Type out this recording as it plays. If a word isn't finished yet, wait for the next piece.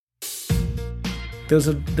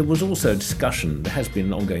There was also a discussion, there has been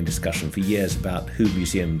an ongoing discussion for years about who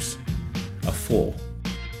museums are for.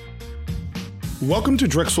 Welcome to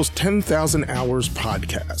Drexel's 10,000 Hours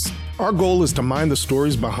podcast. Our goal is to mine the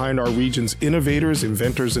stories behind our region's innovators,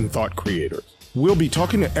 inventors, and thought creators. We'll be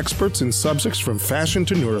talking to experts in subjects from fashion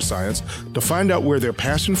to neuroscience to find out where their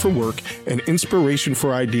passion for work and inspiration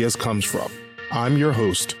for ideas comes from. I'm your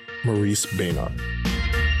host, Maurice Baynard.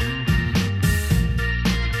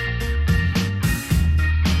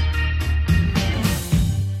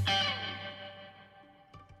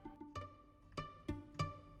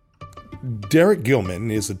 Derek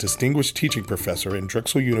Gilman is a distinguished teaching professor in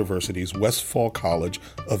Drexel University's Westfall College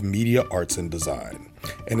of Media Arts and Design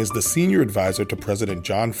and is the senior advisor to President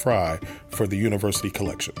John Fry for the university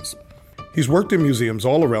collections. He's worked in museums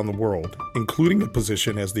all around the world, including a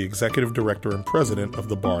position as the executive director and president of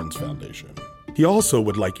the Barnes Foundation. He also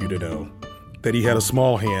would like you to know that he had a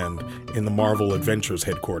small hand in the Marvel Adventures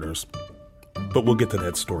headquarters, but we'll get to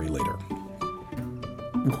that story later.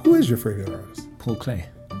 Who is your favorite artist? Paul Klee.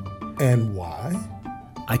 And why?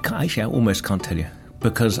 I almost can't tell you,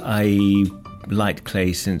 because I liked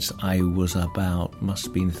Klee since I was must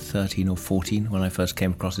have been 13 or 14 when I first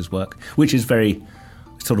came across his work, which is very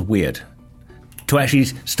sort of weird. To actually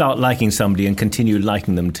start liking somebody and continue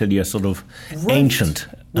liking them till you're sort of ancient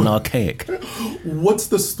and archaic. What's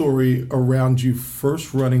the story around you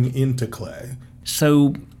first running into Klee?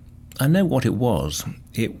 So I know what it was.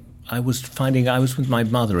 I was with my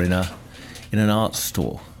mother in an art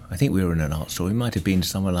store. I think we were in an art store. We might have been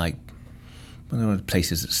somewhere like one of the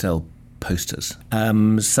places that sell posters.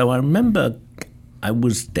 So I remember I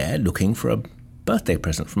was there looking for a birthday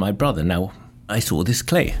present for my brother. Now, I saw this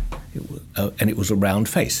Klee, and it was a round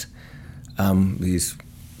face, these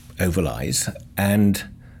oval eyes, and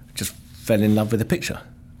just fell in love with the picture.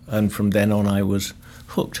 And from then on, I was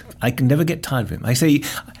hooked. I can never get tired of him. I say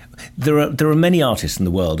there are many artists in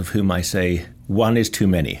the world of whom I say one is too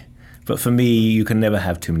many. But for me, you can never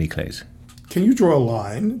have too many Klees. Can you draw a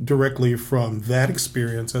line directly from that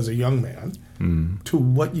experience as a young man to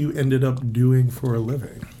what you ended up doing for a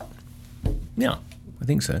living? Yeah, I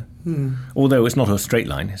think so. Although it's not a straight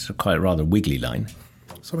line, it's a quite rather wiggly line.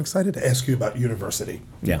 So I'm excited to ask you about university.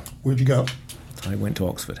 Yeah. Where'd you go? I went to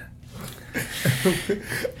Oxford.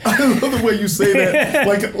 I love the way you say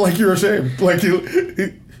that, like you're ashamed.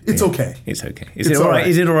 It's okay. It's okay. Is it all right?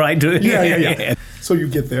 Is it all right? Yeah. So you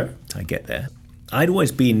get there? I get there. I'd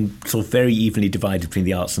always been sort of very evenly divided between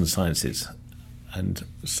the arts and the sciences. And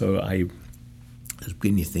so I was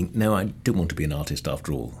beginning to think, no, I don't want to be an artist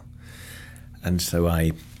after all. And so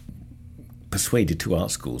I persuaded two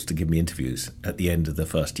art schools to give me interviews at the end of the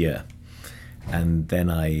first year. And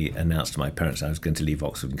then I announced to my parents I was going to leave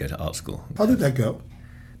Oxford and go to art school. How did that go?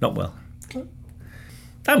 Not well.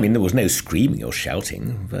 I mean, there was no screaming or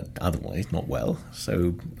shouting, but otherwise not well.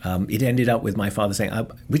 So it ended up with my father saying,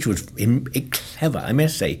 which was clever, I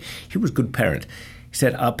must say. He was a good parent. He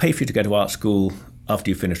said, I'll pay for you to go to art school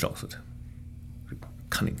after you finish Oxford.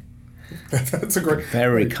 Cunning. That's a great...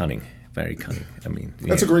 Very cunning. Very cunning. I mean...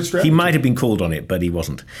 That's a great strategy. He might have been called on it, but he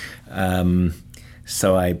wasn't.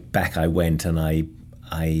 So I went and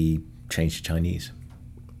I changed to Chinese.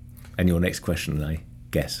 And your next question, I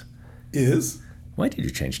guess, is... Why did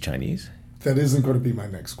you change Chinese? That isn't going to be my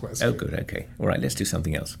next question. Oh, good. Okay. All right. Let's do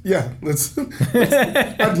something else. Yeah.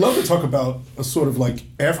 I'd love to talk about a sort of like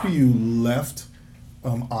after you left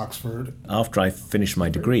Oxford. After I finished my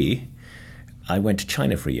degree, I went to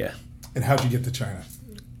China for a year. And how'd you get to China?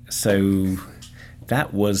 So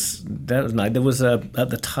that was nice. There was at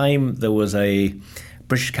the time there was a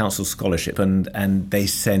British Council scholarship, and they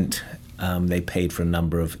sent they paid for a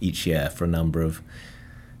number of each year for a number of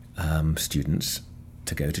students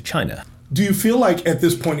to go to China. Do you feel like at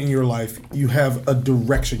this point in your life you have a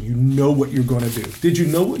direction? You know what you're going to do? Did you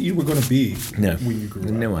know what you were going to be when you grew up?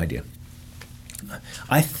 No idea.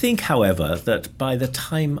 I think, however, that by the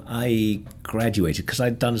time I graduated, because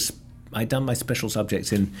I'd done my special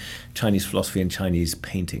subjects in Chinese philosophy and Chinese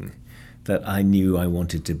painting, that I knew I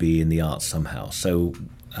wanted to be in the arts somehow. So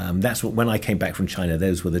that's when I came back from China,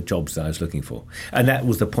 those were the jobs that I was looking for. And that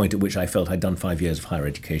was the point at which I felt I'd done 5 years of higher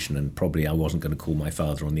education and probably I wasn't going to call my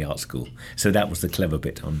father on the art school. So that was the clever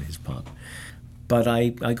bit on his part. But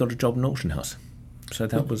I got a job in auction house. So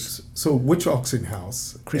that was... So which auction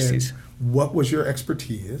house? Christie's. And what was your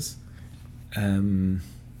expertise?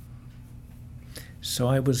 So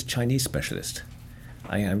I was Chinese specialist.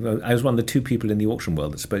 I was one of the two people in the auction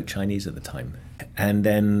world that spoke Chinese at the time. And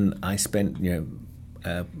then I spent,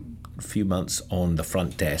 a few months on the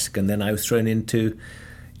front desk, and then I was thrown into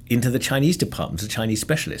the Chinese department as a Chinese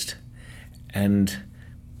specialist. And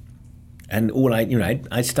And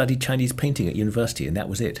I studied Chinese painting at university, and that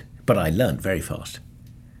was it. But I learned very fast.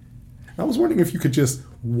 I was wondering if you could just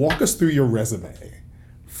walk us through your resume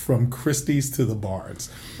from Christie's to the Barnes,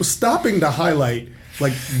 stopping to highlight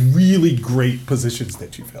like really great positions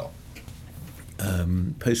that you've held.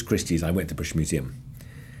 Post Christie's, I went to British Museum.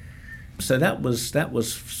 So that was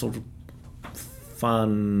sort of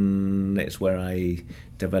fun. It's where I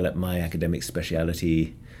developed my academic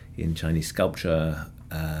speciality in Chinese sculpture.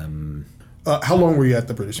 How long were you at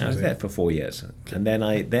the British Museum? I was there for 4 years, and then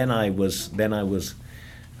I was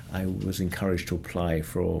encouraged to apply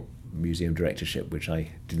for museum directorship, which I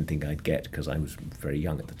didn't think I'd get because I was very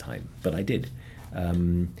young at the time, but I did.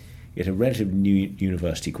 At a relatively new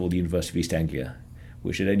university called the University of East Anglia,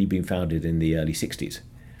 which had only been founded in the early 60s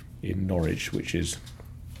in Norwich, which is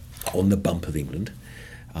on the bump of England,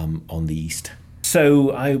 on the east.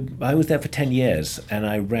 So I was there for 10 years, and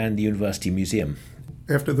I ran the university museum.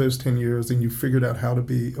 After those 10 years and you figured out how to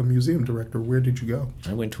be a museum director, where did you go?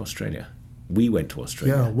 I went to Australia. We went to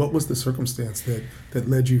Australia. Yeah, what was the circumstance that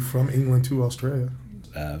led you from England to Australia?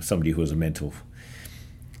 Somebody who was a mentor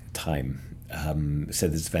at the time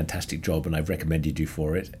said it's a fantastic job and I've recommended you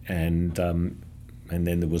for it. And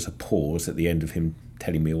then there was a pause at the end of him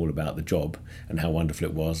telling me all about the job and how wonderful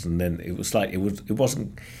it was. And then it was like, it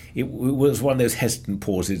was one of those hesitant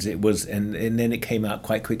pauses. It was, and then it came out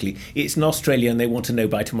quite quickly. It's in Australia and they want to know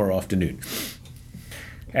by tomorrow afternoon.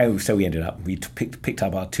 Oh, so we ended up, we picked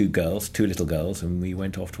up our two little girls, and we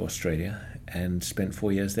went off to Australia and spent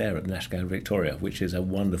 4 years there at the National Gallery of Victoria, which is a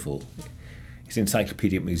wonderful, it's an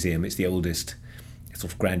encyclopedic museum. It's the oldest,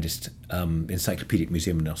 sort of grandest encyclopedic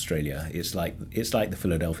museum in Australia. It's like the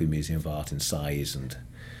Philadelphia Museum of Art in size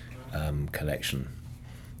and collection.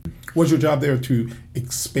 Was your job there to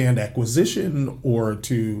expand acquisition or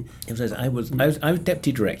to? I was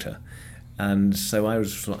deputy director. And so I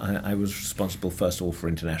was responsible first of all for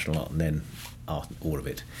international art and then art, all of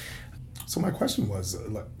it. So my question was,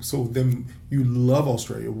 so then you love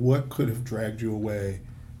Australia. What could have dragged you away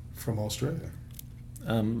from Australia?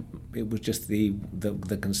 It was just the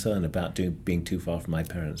concern about being too far from my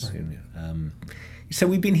parents. Right. So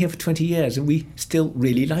we've been here for 20 years and we still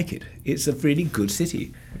really like it. It's a really good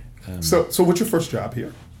city. So what's your first job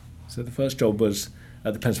here? So the first job was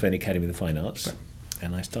at the Pennsylvania Academy of the Fine Arts. Right.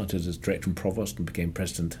 And I started as director and provost and became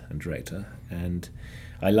president and director. And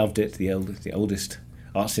I loved it, the oldest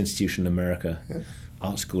arts institution in America, yeah.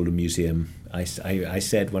 Art school and museum. I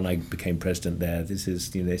said when I became president there, this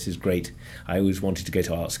is great. I always wanted to go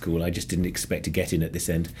to art school. I just didn't expect to get in at this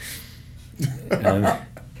end. Right,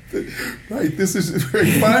 this is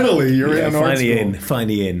finally you're in art school.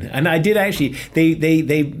 Finally in. And I did actually,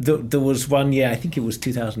 there was 1 year, I think it was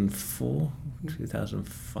 2004,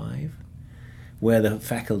 2005, where the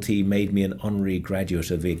faculty made me an honorary graduate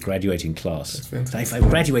of the graduating class. I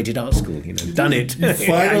graduated art school, done it. You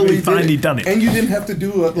finally done it. And you didn't have to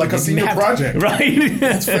do a senior project. Right.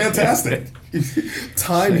 That's fantastic.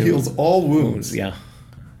 Time heals all wounds. Yeah.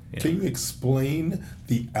 Can you explain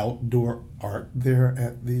the outdoor art there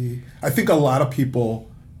at the... I think a lot of people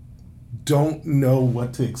don't know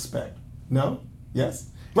what to expect. No? Yes?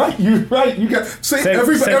 Right, you got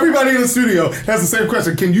everybody in the studio has the same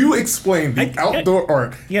question. Can you explain the outdoor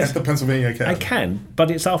art at the Pennsylvania Academy? I can, but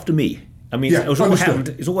it's after me. I mean, it's all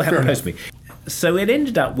happened post me. So it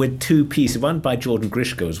ended up with two pieces. One by Jordan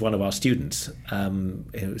Grishko, was one of our students,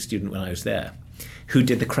 a student when I was there, who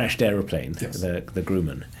did the crashed aeroplane, the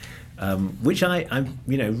Grumman, which I'm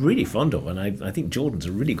really fond of, and I think Jordan's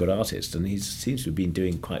a really good artist, and he seems to have been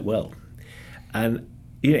doing quite well, and.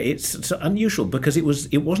 It's unusual because it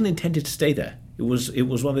wasn't intended to stay there. It was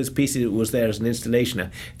one of those pieces that was there as an installation.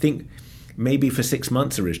 I think maybe for 6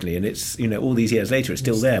 months originally, and it's all these years later it's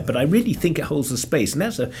still there. But I really think it holds the space, and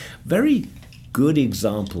that's a very good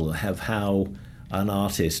example of how an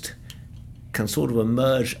artist can sort of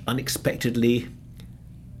emerge unexpectedly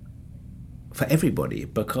for everybody,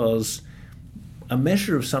 because a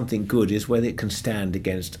measure of something good is whether it can stand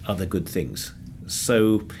against other good things.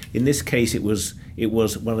 So in this case, it was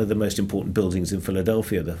one of the most important buildings in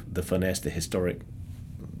Philadelphia, the Furness, the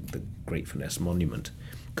Great Furness Monument.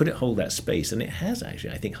 Could it hold that space? And it has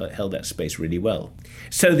actually, I think, held that space really well.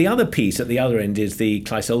 So the other piece at the other end is the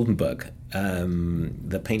Claes Oldenburg,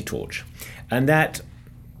 the paint torch. And that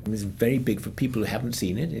is very big for people who haven't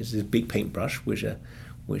seen it. It's this big paintbrush, which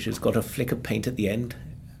has got a flick of paint at the end,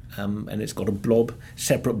 and it's got a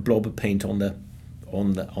separate blob of paint on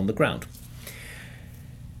the ground.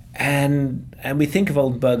 And we think of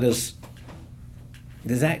Oldenburg as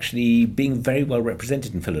there's actually being very well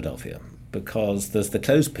represented in Philadelphia, because there's the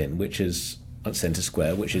clothespin, which is at Center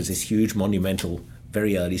Square, which is this huge monumental,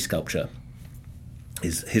 very early sculpture,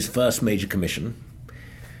 his first major commission.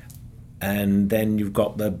 And then you've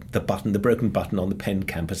got the broken button on the Penn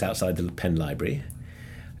campus outside the Penn Library,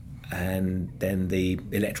 and then the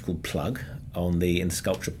electrical plug in the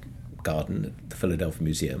sculpture garden at the Philadelphia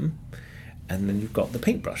Museum, and then you've got the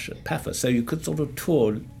paintbrush at PAFA. So you could sort of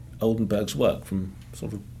tour Oldenburg's work from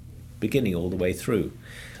sort of beginning all the way through.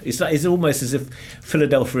 It's almost as if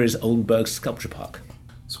Philadelphia is Oldenburg's sculpture park.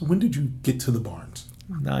 So when did you get to the Barnes?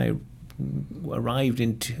 I arrived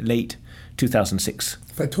in late 2006.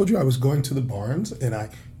 If I told you I was going to the Barnes and I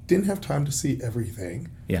didn't have time to see everything,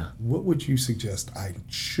 what would you suggest I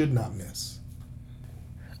should not miss?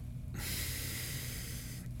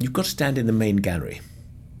 You've got to stand in the main gallery.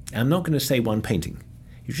 I'm not going to say one painting.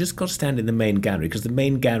 You've just got to stand in the main gallery, because the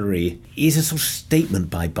main gallery is a sort of statement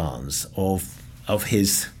by Barnes of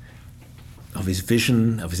his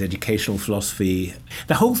vision, of his educational philosophy.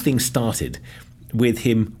 The whole thing started with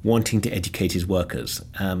him wanting to educate his workers.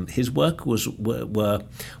 His work were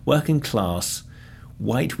working class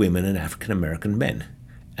white women and African American men,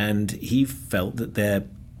 and he felt that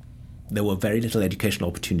there were very little educational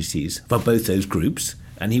opportunities for both those groups,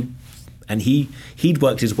 and he'd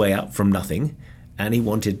worked his way up from nothing, and he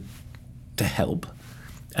wanted to help.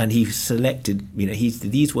 And he selected,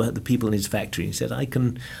 these were the people in his factory. He said, I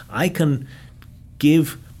can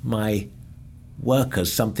give my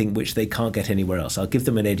workers something which they can't get anywhere else. I'll give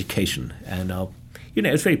them an education, and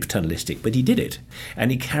it was very paternalistic, but he did it,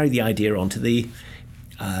 and he carried the idea onto the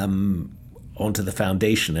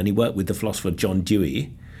foundation, and he worked with the philosopher John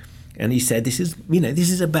Dewey, and he said, this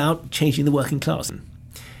is about changing the working class.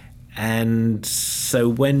 And so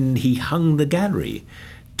when he hung the gallery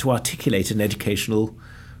to articulate an educational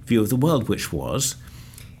view of the world, which was,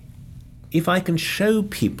 if I can show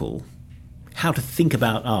people how to think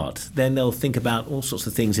about art, then they'll think about all sorts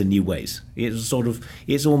of things in new ways. It's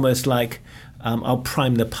almost like I'll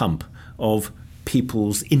prime the pump of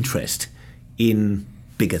people's interest in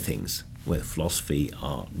bigger things, whether philosophy,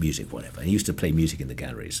 art, music, whatever. He used to play music in the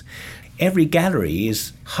galleries. Every gallery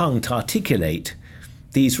is hung to articulate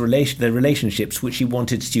the relationships which he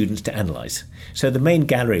wanted students to analyse. So the main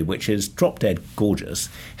gallery, which is drop-dead gorgeous,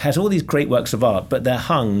 has all these great works of art, but they're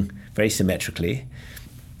hung very symmetrically.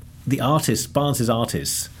 The artists, Barnes's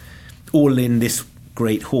artists, all in this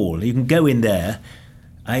great hall. You can go in there.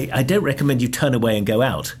 I don't recommend you turn away and go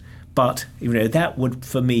out, but that would,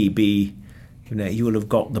 for me, be, you will have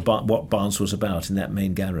got what Barnes was about in that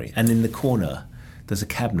main gallery. And in the corner, there's a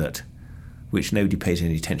cabinet which nobody pays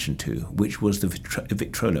any attention to, which was the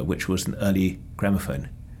Victrola, which was an early gramophone.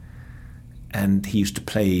 And he used to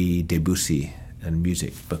play Debussy and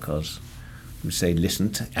music, because he would say,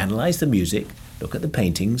 listen, analyse the music, look at the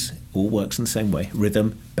paintings, all works in the same way: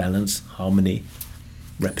 rhythm, balance, harmony,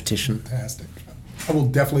 repetition. Fantastic. I will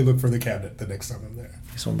definitely look for the cabinet the next time I'm there.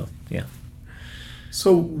 It's on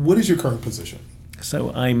So what is your current position?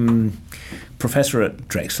 So I'm professor at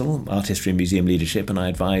Drexel, Art History and Museum Leadership, and I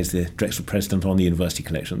advise the Drexel president on the university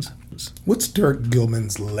collections. What's Dirk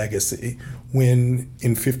Gilman's legacy when,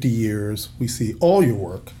 in 50 years, we see all your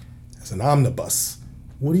work as an omnibus?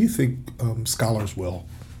 What do you think scholars will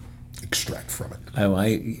extract from it? Oh,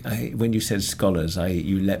 when you said scholars,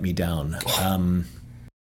 you let me down.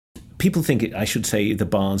 People think I should say the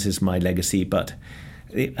Barnes is my legacy, but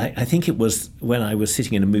I think it was when I was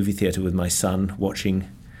sitting in a movie theatre with my son watching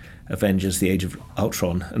Avengers: The Age of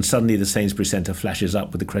Ultron, and suddenly the Sainsbury Centre flashes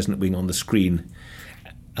up with the Crescent Wing on the screen,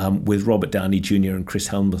 with Robert Downey Jr. and Chris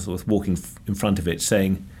Hemsworth walking in front of it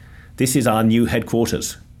saying, "This is our new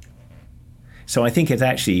headquarters." So I think it's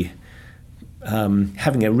actually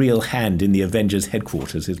having a real hand in the Avengers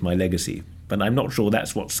headquarters is my legacy. But I'm not sure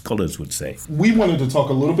that's what scholars would say. We wanted to talk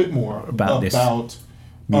a little bit more about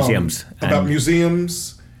museums.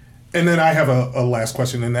 Museums. And then I have a last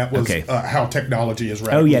question, and that was how technology has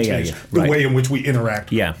radically changed the way in which we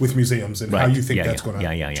interact with museums, and how you think that's going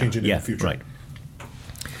to change it in the future. Right.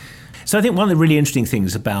 So I think one of the really interesting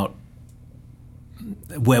things about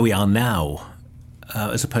where we are now,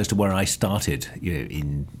 as opposed to where I started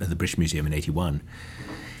at the British Museum in 1981,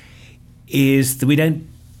 is that we don't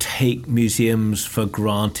take museums for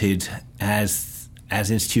granted as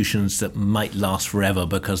institutions that might last forever,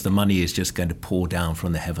 because the money is just going to pour down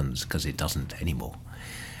from the heavens, because it doesn't anymore.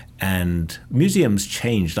 And museums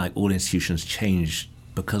change, like all institutions change,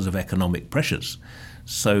 because of economic pressures.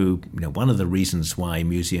 So one of the reasons why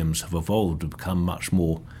museums have evolved to become much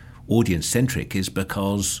more audience-centric is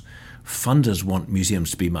because funders want museums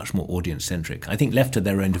to be much more audience-centric. I think left to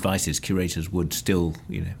their own devices, curators would still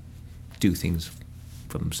do things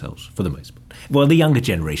for themselves, for the most part. Well, the younger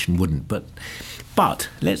generation wouldn't, but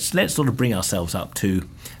let's sort of bring ourselves up to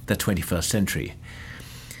the 21st century.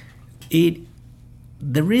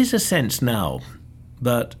 There is a sense now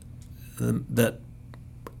that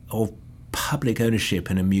of public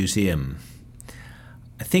ownership in a museum,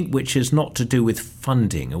 I think, which is not to do with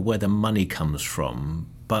funding or where the money comes from,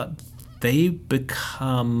 but they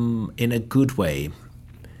become, in a good way,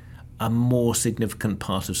 a more significant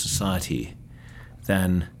part of society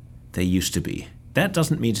than they used to be. That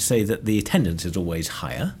doesn't mean to say that the attendance is always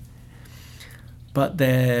higher, but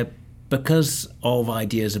because of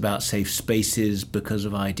ideas about safe spaces, because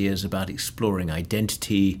of ideas about exploring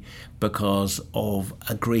identity, because of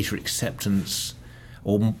a greater acceptance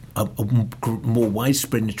or a more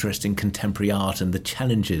widespread interest in contemporary art and the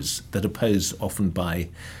challenges that are posed often by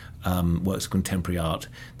works of contemporary art,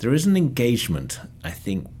 there is an engagement, I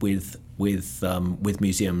think, with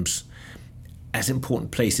museums as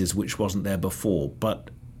important places which wasn't there before. But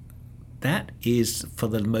that is, for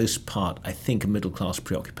the most part, I think, a middle-class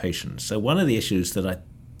preoccupation. So one of the issues that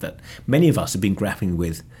many of us have been grappling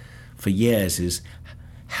with for years is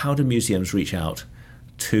how do museums reach out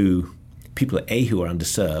to people, who are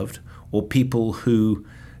underserved, or people who,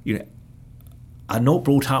 are not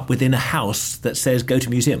brought up within a house that says go to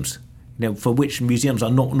museums, for which museums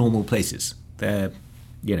are not normal places. They're,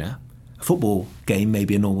 a football game may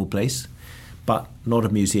be a normal place, but not a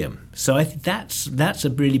museum. So I think that's a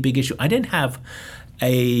really big issue. I don't have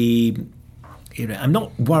I'm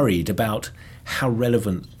not worried about how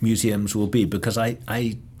relevant museums will be, because I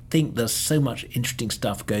think there's so much interesting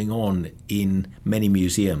stuff going on in many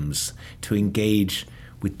museums to engage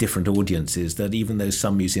with different audiences that even though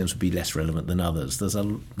some museums will be less relevant than others, there's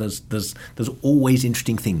always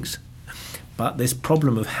interesting things. But this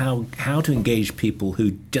problem of how to engage people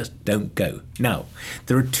who just don't go. Now,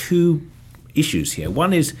 there are two issues here.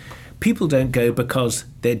 One is people don't go because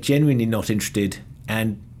they're genuinely not interested,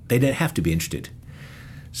 and they don't have to be interested.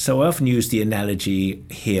 So I often use the analogy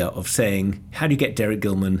here of saying, how do you get Derek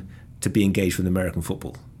Gilman to be engaged with American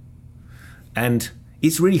football? And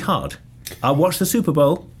it's really hard. I'll watch the Super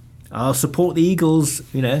Bowl. I'll support the Eagles,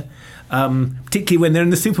 particularly when they're in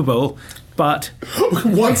the Super Bowl. But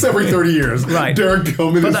once every 30 years, right. Derek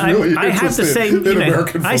Gilman is really I have the same, in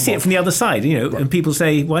American football. I see it from the other side, right. And people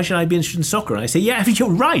say, why should I be interested in soccer? And I say, yeah, you're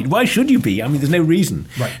right. Why should you be? I mean, there's no reason.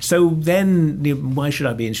 Right. So then why should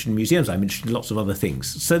I be interested in museums? I'm interested in lots of other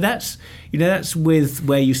things. So that's with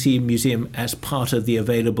where you see a museum as part of the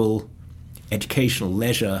available educational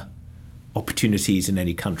leisure opportunities in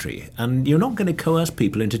any country. And you're not going to coerce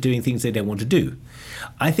people into doing things they don't want to do.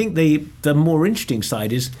 I think the more interesting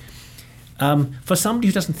side is, for somebody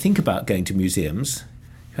who doesn't think about going to museums,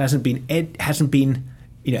 who hasn't been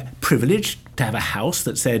privileged to have a house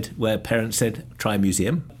where parents said try a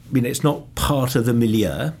museum, it's not part of the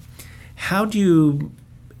milieu. How do you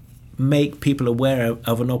make people aware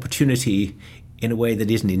of an opportunity in a way that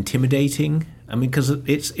isn't intimidating? I mean,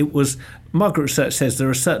 because Margaret Research says there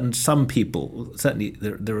are some people, certainly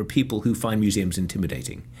there are people who find museums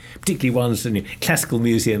intimidating, particularly ones, classical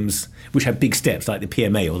museums which have big steps like the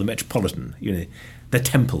PMA or the Metropolitan,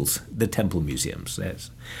 the temple museums.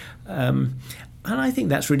 And I think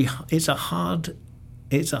that's really, it's a hard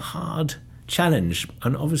challenge.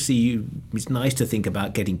 And obviously it's nice to think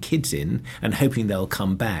about getting kids in and hoping they'll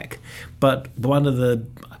come back. But one of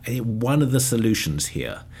the solutions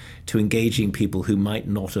here to engaging people who might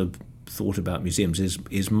not have thought about museums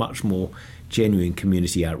is much more genuine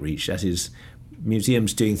community outreach. That is,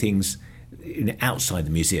 museums doing things outside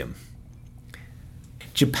the museum.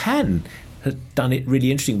 Japan has done it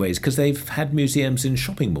really interesting ways because they've had museums in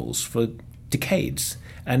shopping malls for decades,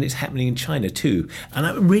 and it's happening in China too. And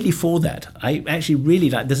I'm really for that. I actually really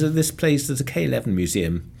like. There's a K11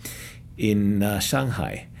 museum in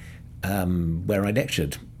Shanghai where I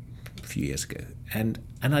lectured a few years ago, and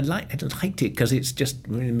I liked it because it's just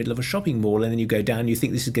in the middle of a shopping mall, and then you go down, you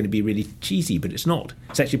think this is going to be really cheesy, but it's not.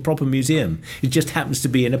 It's actually a proper museum. It just happens to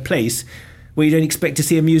be in a place where you don't expect to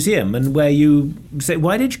see a museum, and where you say,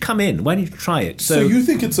 why did you come in? Why did you try it? So you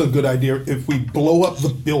think it's a good idea if we blow up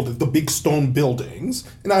the big stone buildings,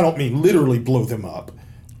 and I don't mean literally blow them up,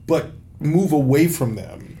 but move away from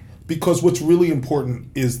them, because what's really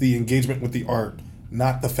important is the engagement with the art,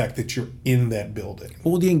 not the fact that you're in that building.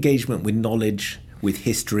 All the engagement with knowledge, with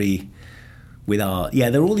history, with art.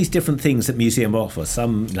 Yeah, there are all these different things that museums offer.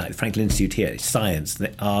 Some, like the Franklin Institute here, science.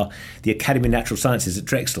 There are the Academy of Natural Sciences at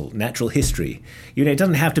Drexel, natural history. It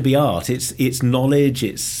doesn't have to be art. It's knowledge.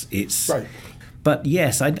 It's right. But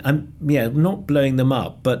yes, I'm not blowing them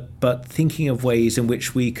up, but thinking of ways in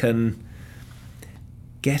which we can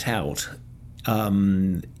get out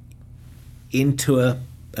into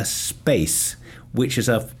a space which is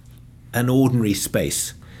an ordinary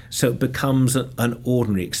space So it becomes an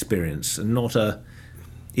ordinary experience and not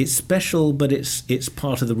it's special, but it's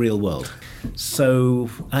part of the real world. So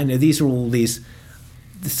I know these are all these,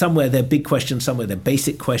 somewhere they're big questions, somewhere they're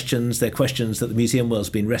basic questions. They're questions that the museum world's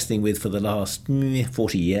been wrestling with for the last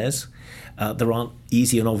 40 years. There aren't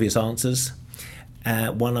easy and obvious answers.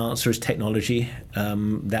 One answer is technology.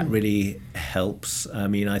 That really helps. I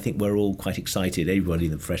mean, I think we're all quite excited. Everybody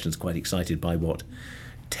in the profession is quite excited by what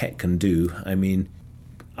tech can do. I mean,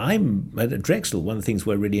 I'm at Drexel. One of the things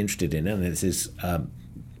we're really interested in, and this is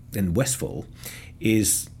in Westfall,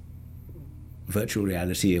 is virtual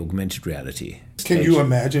reality, augmented reality. Can you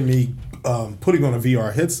imagine me putting on a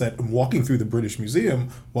VR headset and walking through the British Museum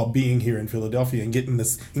while being here in Philadelphia and getting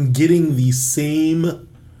the same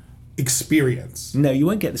experience? No, you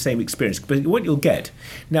won't get the same experience, but what you'll get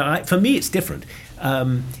now, for me, it's different.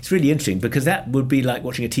 It's really interesting because that would be like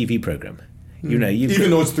watching a TV program. You know,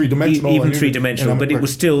 even though it's three-dimensional, even three-dimensional, but it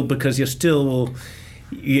was still, because you're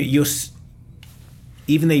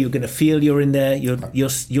even though you're going to feel you're in there,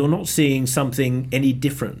 you're not seeing something any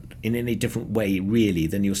different in any different way really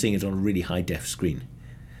than you're seeing it on a really high def screen.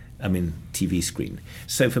 I mean, TV screen.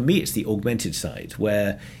 So for me, it's the augmented side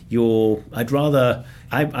where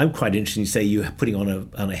I'm quite interested in, say, you're putting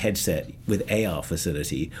on a headset with AR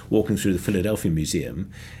facility, walking through the Philadelphia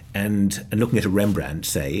Museum and looking at a Rembrandt,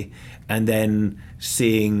 say, and then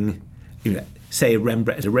seeing, say a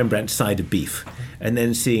Rembrandt side of beef, and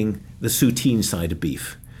then seeing the Soutine side of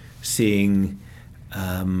beef, seeing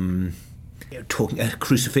talking a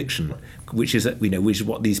crucifixion, which is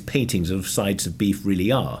what these paintings of sides of beef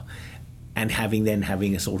really are, and having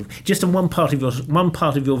a sort of just on one part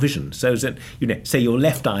of your vision, so that say your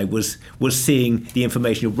left eye was seeing the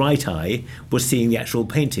information, your right eye was seeing the actual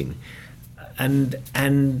painting.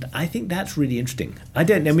 And I think that's really interesting. I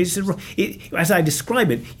don't know. I mean, as I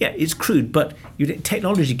describe it, yeah, it's crude, but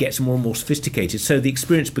technology gets more and more sophisticated, so the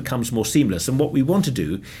experience becomes more seamless. And what we want to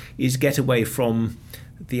do is get away from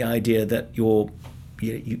the idea that you're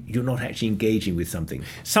not actually engaging with something.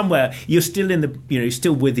 Somewhere you're still you're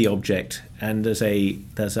still with the object, and there's a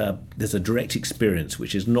direct experience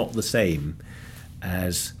which is not the same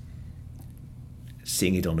as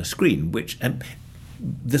seeing it on a screen, which.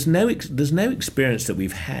 There's no experience that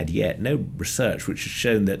we've had yet, no research which has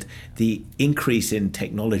shown that the increase in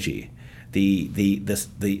technology,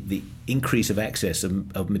 the increase of access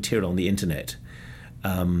of material on the internet,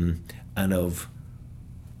 and of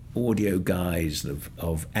audio guides and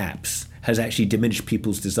of apps has actually diminished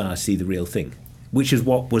people's desire to see the real thing, which is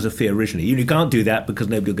what was a fear originally. You can't do that because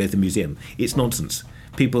nobody will go to the museum. It's nonsense.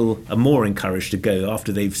 People are more encouraged to go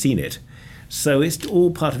after they've seen it. So it's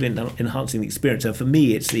all part of enhancing the experience. And for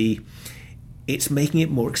me, it's making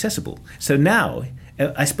it more accessible. So now,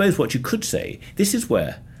 I suppose what you could say, this is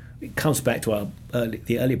where it comes back to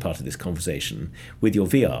the earlier part of this conversation with your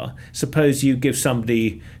VR. Suppose you give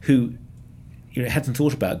somebody who hadn't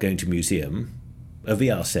thought about going to a museum a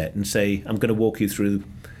VR set and say, I'm going to walk you through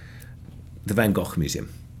the Van Gogh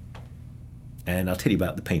Museum, and I'll tell you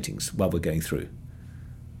about the paintings while we're going through.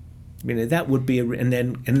 That would be and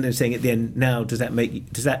then saying at the end, now does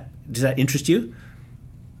that interest you?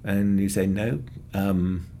 And you say no,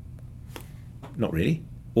 not really.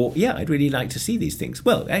 Or yeah, I'd really like to see these things.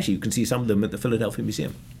 Well, actually, you can see some of them at the Philadelphia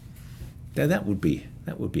Museum. Now that would be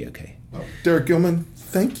okay. Well, Derek Gilman,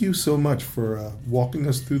 thank you so much for walking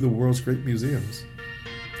us through the world's great museums.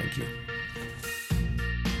 Thank you.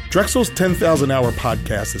 Drexel's 10,000 Hour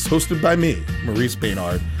podcast is hosted by me, Maurice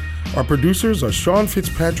Baynard. Our producers are Sean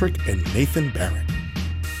Fitzpatrick and Nathan Barrett.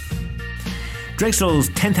 Drexel's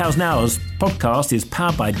 10,000 Hours podcast is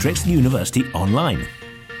powered by Drexel University Online.